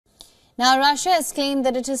Now, Russia has claimed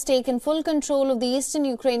that it has taken full control of the eastern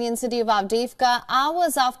Ukrainian city of Avdiivka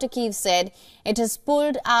hours after Kyiv said it has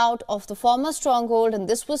pulled out of the former stronghold, and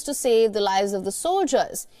this was to save the lives of the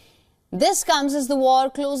soldiers. This comes as the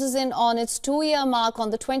war closes in on its 2-year mark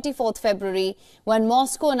on the 24th February, when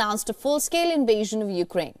Moscow announced a full-scale invasion of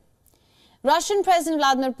Ukraine. Russian President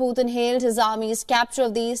Vladimir Putin hailed his army's capture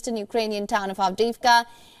of the eastern Ukrainian town of Avdiivka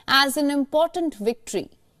as an important victory.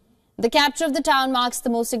 The capture of the town marks the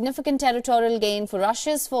most significant territorial gain for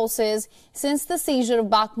Russia's forces since the seizure of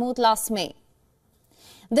Bakhmut last May.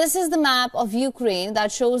 This is the map of Ukraine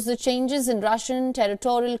that shows the changes in Russian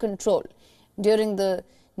territorial control during the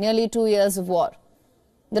nearly 2 years of war.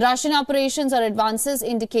 The Russian operations or advances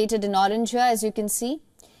indicated in orange here, as you can see.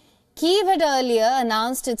 Kyiv had earlier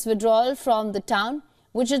announced its withdrawal from the town,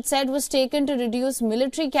 which it said was taken to reduce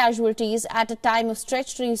military casualties at a time of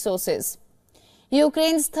stretched resources.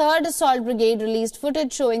 Ukraine's 3rd Assault Brigade released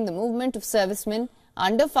footage showing the movement of servicemen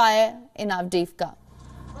under fire in Avdiivka.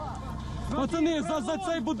 Пацани, за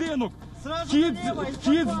цей будинок!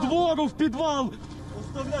 Вхід з двору в підвал!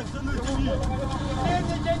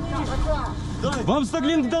 Вам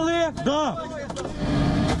Старлінк дали? Да!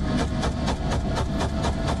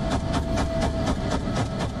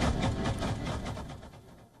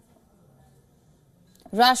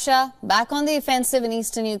 Russia back on the offensive in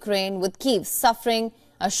eastern Ukraine, with Kyiv suffering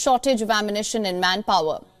a shortage of ammunition and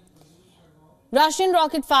manpower. Russian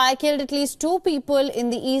rocket fire killed at least 2 people in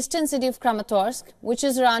the eastern city of Kramatorsk, which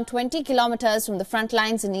is around 20 kilometers from the front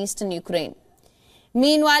lines in eastern Ukraine.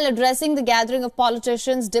 Meanwhile, addressing the gathering of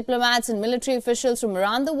politicians, diplomats and military officials from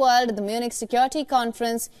around the world at the Munich Security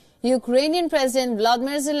Conference, Ukrainian President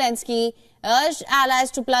Volodymyr Zelensky urged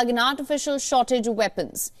allies to plug an artificial shortage of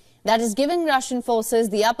weapons that is giving Russian forces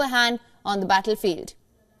the upper hand on the battlefield.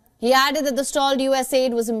 He added that the stalled US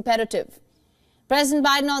aid was imperative. President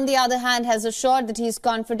Biden, on the other hand, has assured that he is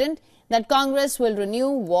confident that Congress will renew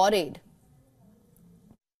war aid.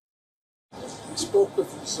 I spoke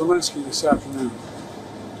with Zelensky this afternoon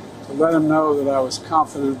to let him know that I was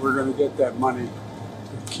confident we're going to get that money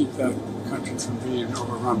to keep that country from being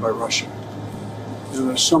overrun by Russia. You know,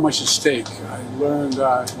 there's so much at stake. I learned,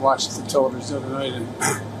 I watched the television the other night, and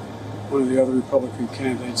one of the other Republican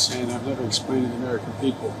candidates saying, I've never explained to the American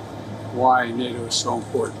people why NATO is so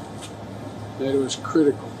important. NATO is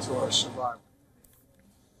critical to our survival.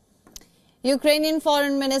 Ukrainian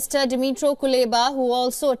Foreign Minister Dmytro Kuleba, who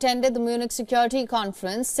also attended the Munich Security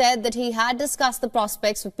Conference, said that he had discussed the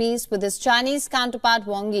prospects for peace with his Chinese counterpart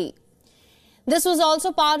Wang Yi. This was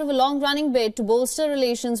also part of a long-running bid to bolster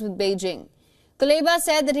relations with Beijing. Kuleba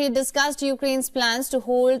said that he had discussed Ukraine's plans to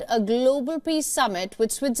hold a global peace summit,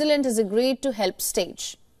 which Switzerland has agreed to help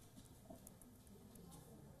stage.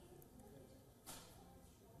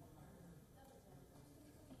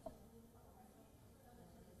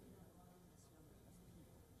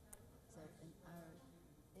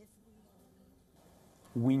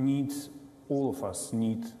 We need, all of us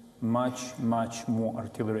need much more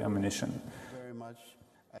artillery ammunition.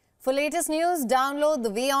 For latest news, download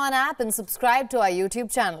the WION app and subscribe to our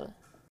YouTube channel.